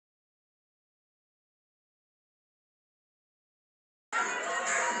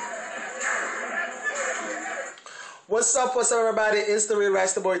What's up, everybody? It's the Real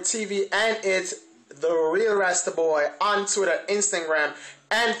Rasta Boy TV, and it's the Real Rasta Boy on Twitter, Instagram,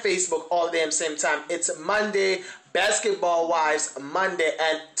 and Facebook all day at the same time. It's Monday, Basketball Wives Monday,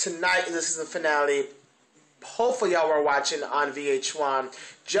 and tonight is the season finale. Hopefully, y'all were watching on VH1.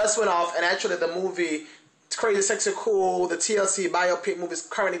 Just went off, and actually, the movie Crazy Sexy Cool, the TLC biopic movie is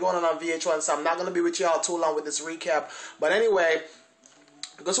currently going on VH1, so I'm not going to be with y'all too long with this recap. But anyway,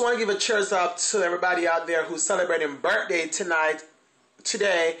 I just want to give a cheers up to everybody out there who's celebrating birthday tonight,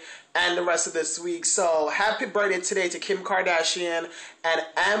 today, and the rest of this week. So happy birthday today to Kim Kardashian and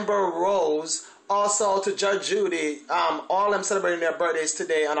Amber Rose. Also to Judge Judy. All of them celebrating their birthdays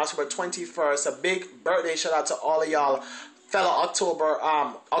today on October 21st. A big birthday shout out to all of y'all fellow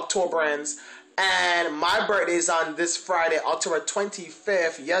Octoberans. And my birthday is on this Friday, October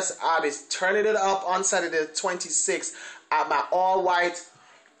 25th. Yes, I'll be turning it up on Saturday 26th at my all-white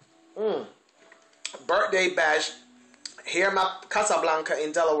birthday bash here in my Casablanca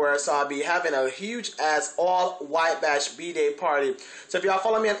in Delaware. So I'll be having a huge ass all-white bash B-Day party. So if y'all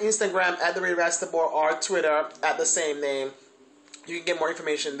follow me on Instagram at the Real Rasta Boy or Twitter at the same name, you can get more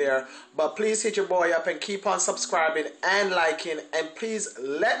information there. But please hit your boy up and keep on subscribing and liking. And please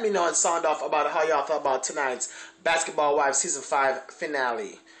let me know and sound off about how y'all thought about tonight's Basketball Wives Season 5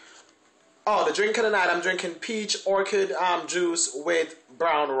 finale. Oh, the drink of the night, I'm drinking peach orchid juice with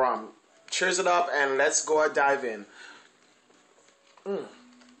brown rum. Cheers it up and let's go and dive in.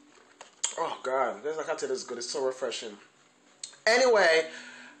 Oh, God. I can't tell this is good. It's so refreshing. Anyway,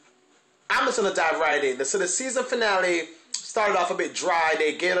 I'm just going to dive right in. So the season finale started off a bit dry.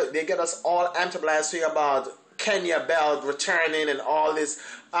 They get us all amped up last week about Kenya Bell returning and all this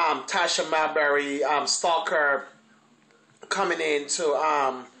Tasha Marbury stalker coming in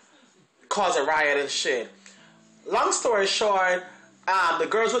to cause a riot and shit. Long story short, the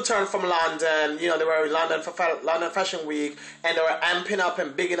girls returned from London. You know, they were in London for London Fashion Week, and they were amping up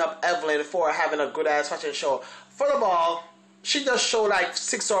and bigging up Evelyn for having a good ass fashion show. First of all, she just showed like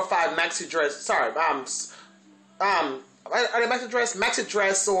 6 or 5 maxi dress. Sorry, are they maxi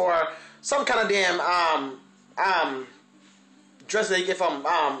dress or some kind of damn dress that you get from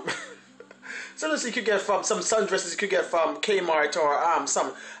sometimes you could get from some sundresses you could get from Kmart or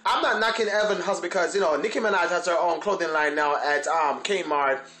some. I'm not knocking Evelyn's husband because, you know, Nicki Minaj has her own clothing line now at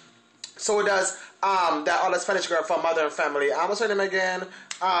Kmart. So does that other Spanish girl from Mother and Family. What's her name again?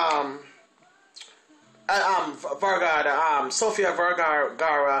 Vergara, Sofia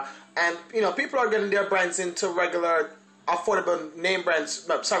Vergara, and you know, people are getting their brands into regular affordable name brands.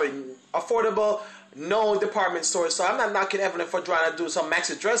 Affordable known department stores. So I'm not knocking Evelyn for trying to do some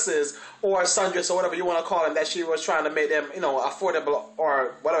maxi dresses or sundress or whatever you want to call them, that she was trying to make them, you know, affordable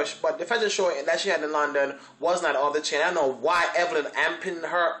or whatever. But the fashion show that she had in London was not off the chain. I don't know why Evelyn amping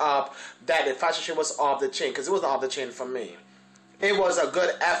her up that the fashion show was off the chain, because it wasn't off the chain for me. It was a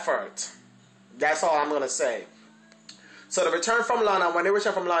good effort. That's all I'm going to say. So the return from London, when they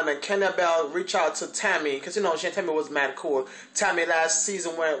returned from London, Kenya Bell reached out to Tammy, because, you know, she and Tammy was mad cool. Tammy last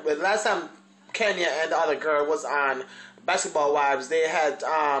time Kenya and the other girl was on Basketball Wives, they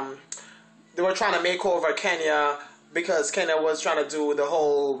were trying to make over Kenya because Kenya was trying to do the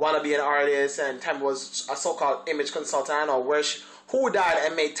whole wanna be an artist, and Tammy was a so-called image consultant. I don't know who died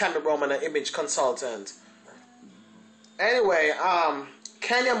and made Tammy Roman an image consultant. Anyway,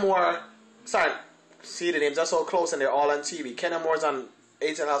 Kenya Moore, see the names are so close and they're all on TV. Kenya Moore's on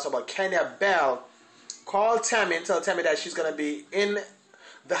 18 also, but Kenya Bell called Tammy and told Tammy that she's gonna be in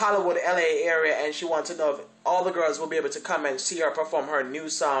the Hollywood, LA area, and she wants to know if all the girls will be able to come and see her perform her new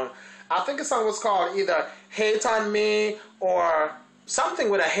song. I think the song was called either Hate on Me or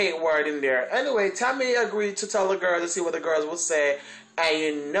something with a hate word in there. Anyway, Tammy agreed to tell the girls to see what the girls will say, and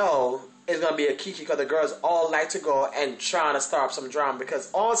you know it's going to be a kiki because the girls all like to go and trying to start up some drama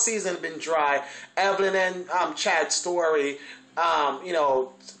because all season been dry. Evelyn and Chad's story, you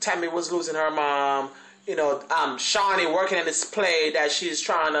know, Tammy was losing her mom. You know, Shawnee working in this play that she's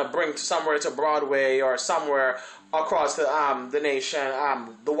trying to bring somewhere to Broadway or somewhere across the nation.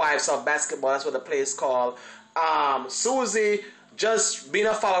 The Wives of Basketball, that's what the play is called. Susie just being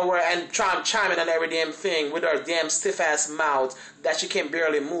a follower and trying to chime in on every damn thing with her damn stiff-ass mouth that she can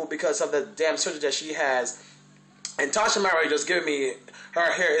barely move because of the damn surgery that she has. And Tasha Murray just giving me,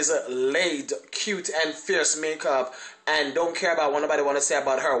 her hair is a laid, cute, and fierce makeup, and don't care about what nobody want to say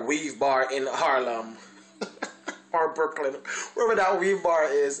about her weave bar in Harlem. Or Brooklyn, wherever that weave bar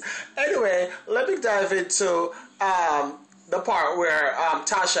is. Anyway, let me dive into the part where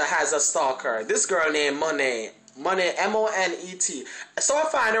Tasha has a stalker. This girl named Monet, M-O-N-E-T. So I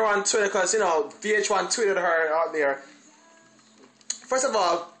find her on Twitter because, you know, VH1 tweeted her out there. First of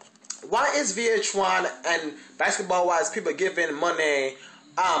all, why is VH1 and Basketball Wives people giving money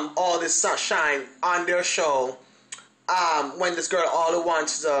all this sunshine on their show when this girl all it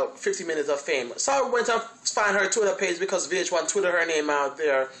wants is 50 minutes of fame? So I went to find her Twitter page because VH1 tweeted her name out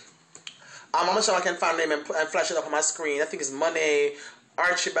there. I'm not sure I can find her name and flash it up on my screen. I think it's Money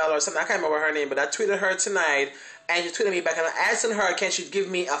Archibald or something. I can't remember her name, but I tweeted her tonight, and she tweeted me back, and I'm asking her, can she give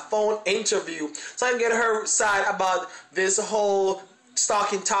me a phone interview so I can get her side about this whole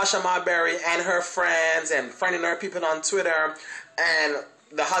stalking Tasha Marbury and her friends and friending her people on Twitter and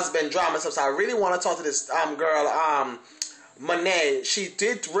the husband drama and stuff. So I really want to talk to this girl, Monet. She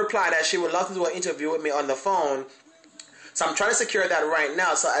did reply that she would love to do an interview with me on the phone. So I'm trying to secure that right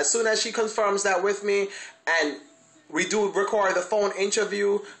now. So as soon as she confirms that with me and we do record the phone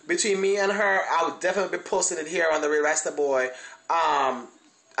interview between me and her, I will definitely be posting it here on the Real Rasta Boy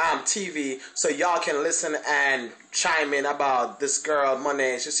TV, so y'all can listen and chime in about this girl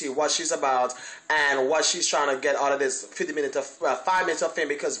Monet to see what she's about and what she's trying to get out of this 5 minutes of fame,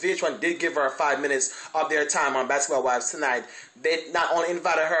 because VH1 did give her 5 minutes of their time on Basketball Wives tonight. They not only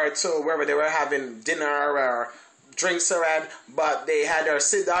invited her to wherever they were having dinner or drinks around, but they had her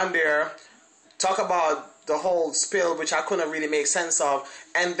sit down there, talk about the whole spill, which I couldn't really make sense of,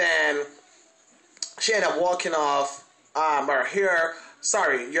 and then she ended up walking off. Her hair,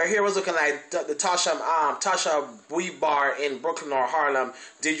 your hair was looking like the Tasha weave bar in Brooklyn or Harlem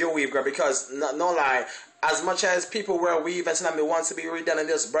did your weave, girl, because no lie, as much as people wear weave and sometimes it wants to be redone and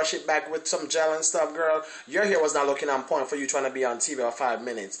just brush it back with some gel and stuff, girl, your hair was not looking on point for you trying to be on TV for 5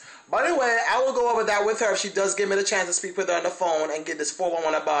 minutes. But anyway, I will go over that with her if she does give me the chance to speak with her on the phone and get this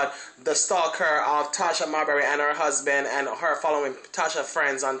 411 about the stalker of Tasha Marbury and her husband and her following Tasha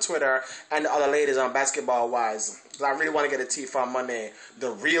friends on Twitter and the other ladies on Basketball Wives. I really want to get a tea from Money,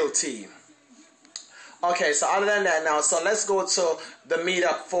 the real tea. Okay, so other than that now, so let's go to the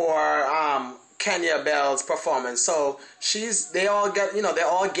meetup for Kenya Bell's performance. So they all they're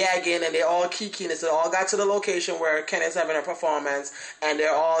all gagging and they're all kikiing. So they all got to the location where Kenya's having a performance, and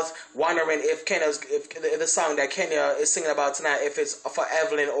they're all wondering if the song that Kenya is singing about tonight, if it's for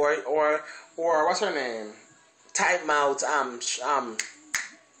Evelyn or what's her name? Tight Mouth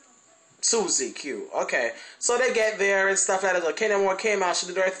Susie Q. Okay, so they get there and stuff like that. So Kenya Moore came out. She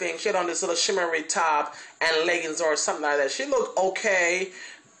did her thing. She had on this little shimmery top and leggings or something like that. She looked okay.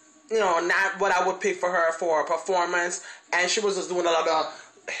 Not what I would pick for her for a performance. And she was just doing a lot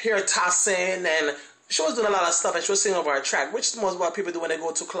of hair tossing, and she was doing a lot of stuff, and she was singing over a track, which is most what people do when they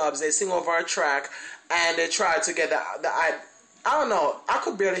go to clubs. They sing over a track, and they try to get I don't know. I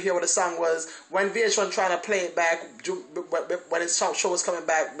could barely hear what the song was when VH1 trying to play it back when its show was coming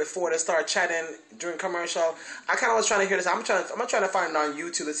back before they started chatting during commercial. I kind of was trying to hear this. I'm trying to find it on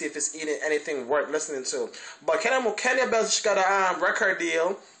YouTube to see if it's anything worth listening to. But Kenya Bell, she got a record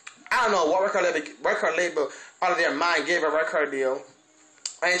deal. I don't know what record label out of their mind gave her a record deal.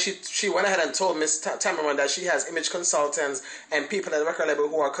 And she went ahead and told Miss Tamerman that she has image consultants and people at the record label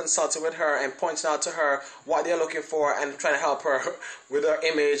who are consulting with her and pointing out to her what they're looking for and trying to help her with her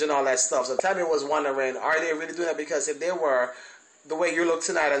image and all that stuff. So Tammy was wondering, are they really doing that? Because if they were, the way you look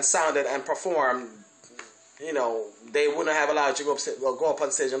tonight and sounded and performed, they wouldn't have allowed you to go up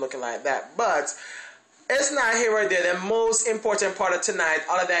on stage and looking like that. But it's not here or there. The most important part of tonight,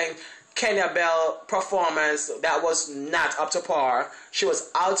 other than Kenya Bell performance that was not up to par. She was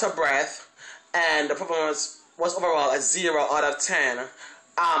out of breath, and the performance was overall a 0 out of 10.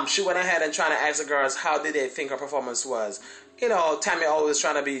 She went ahead and trying to ask the girls how did they think her performance was. Tammy always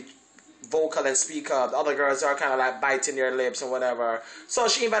trying to be vocal and speak up. The other girls are kind of like biting their lips and whatever. So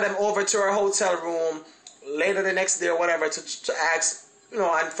she invited them over to her hotel room later the next day or whatever to ask,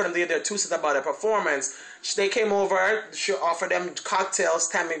 and for them to get their 2 cents about their performance. They came over, she offered them cocktails,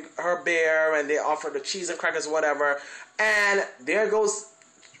 Tammy her beer, and they offered the cheese and crackers, whatever. And there goes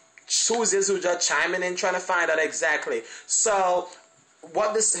Susie who just chiming in, trying to find out exactly. So,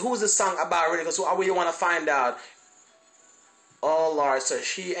 who's the song about really? Because we want to find out. Oh Lord, so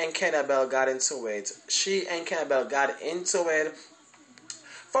she and Kenya Bell got into it.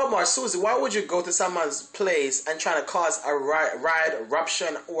 Furthermore, Susie, why would you go to someone's place and try to cause a riot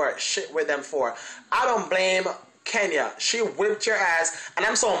eruption or shit with them for? I don't blame Kenya. She whipped your ass, and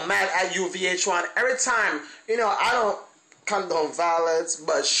I'm so mad at you, VH1. Every time, condone violence,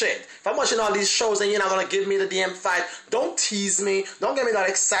 but shit. If I'm watching all these shows and you're not gonna give me the damn fight, don't tease me. Don't get me that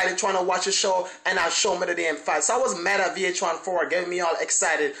excited trying to watch a show and not show me the damn fight. So I was mad at VH1 for getting me all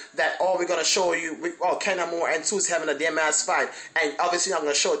excited that we're gonna show you Kenya Moore and Susie having a damn ass fight, and obviously I'm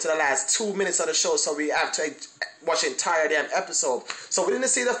gonna show it to the last 2 minutes of the show, so we have to watch the entire damn episode. So we didn't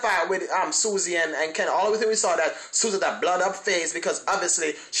see the fight with Susie and Ken. All of the we saw that Susie had that blood up face because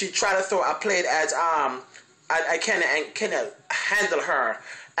obviously she tried to throw a plate at Kenna, and Kenna handled her.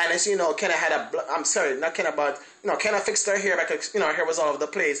 And as you know, Kenna had I'm sorry, not Kenna, but Kenna fixed her hair because her hair was all over the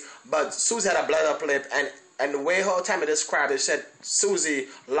place. But Susie had a blood up lip, and the way her time described it, said Susie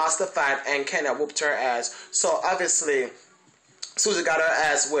lost the fight and Kenna whooped her ass. So obviously Susie got her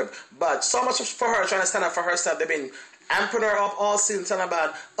ass whipped. But so much for her trying to stand up for herself. They've been amping her up all season, telling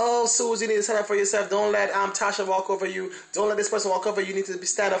about, oh, Susie, you need to stand up for yourself. Don't let Tasha walk over you. Don't let this person walk over you. You need to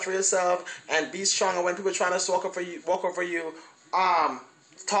stand up for yourself and be strong. And when people are trying to walk over you,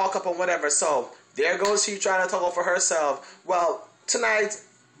 talk up and whatever. So there goes she trying to talk over herself. Well, tonight,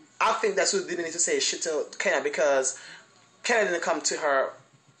 I think that Susie didn't need to say shit to Kenna because Kenna didn't come to her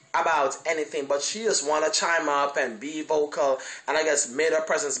about anything, but she just want to chime up and be vocal, and I guess made her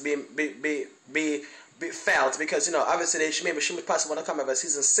presence be felt because obviously she would possibly want to come over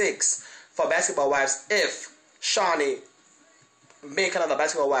season 6 for Basketball Wives if Shawnee make another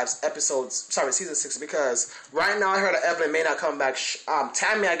Basketball Wives season 6, because right now I heard that Evelyn may not come back.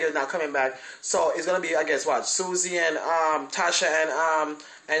 Tammy I guess is not coming back, so it's gonna be I guess what Susie and Tasha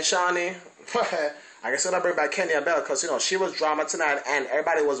and Shawnee. I guess we're gonna bring back Kenya Bell because she was drama tonight and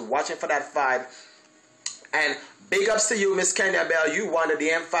everybody was watching for that fight. And big ups to you, Miss Kenya Bell. You won the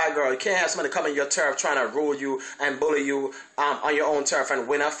damn fight, girl. You can't have somebody come in your turf trying to rule you and bully you on your own turf and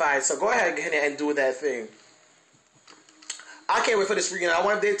win a fight. So go ahead, Kenya, and do that thing. I can't wait for this reunion. I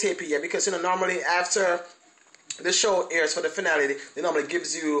want to tape it yet because normally after the show airs for the finale, they normally give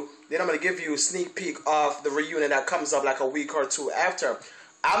you a sneak peek of the reunion that comes up like a week or two after.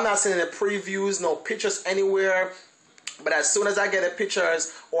 I'm not seeing the previews, no pictures anywhere. But as soon as I get the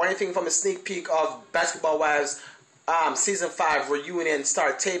pictures or anything from a sneak peek of Basketball Wives season 5 reunion,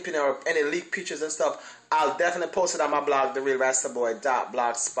 start taping or any leaked pictures and stuff, I'll definitely post it on my blog,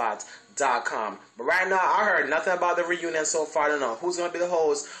 therealrastaboy.blogspot.com. But right now, I heard nothing about the reunion so far. I don't know who's going to be the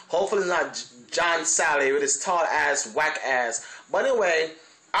host. Hopefully it's not John Sally with his tall ass, whack ass. But anyway,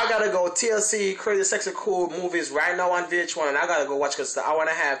 I gotta go. TLC, Crazy Sexy Cool movies right now on VH1, and I gotta go watch because the hour and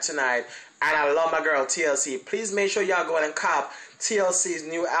a half tonight. And I love my girl TLC. Please make sure y'all go and cop TLC's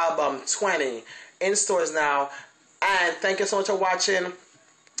new album 20 in stores now. And thank you so much for watching. And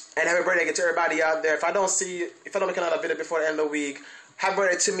happy birthday to everybody out there. If I don't make another video before the end of the week, happy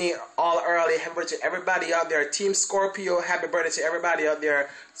birthday to me all early. Happy birthday to everybody out there. Team Scorpio, happy birthday to everybody out there.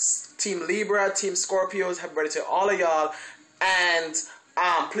 Team Libra, Team Scorpios, happy birthday to all of y'all. And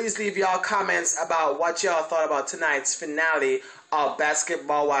please leave y'all comments about what y'all thought about tonight's finale of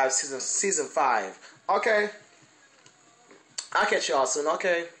Basketball Wives season 5. Okay. I'll catch y'all soon.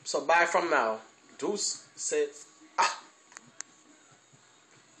 Okay. So bye from now. Deuce. Sit.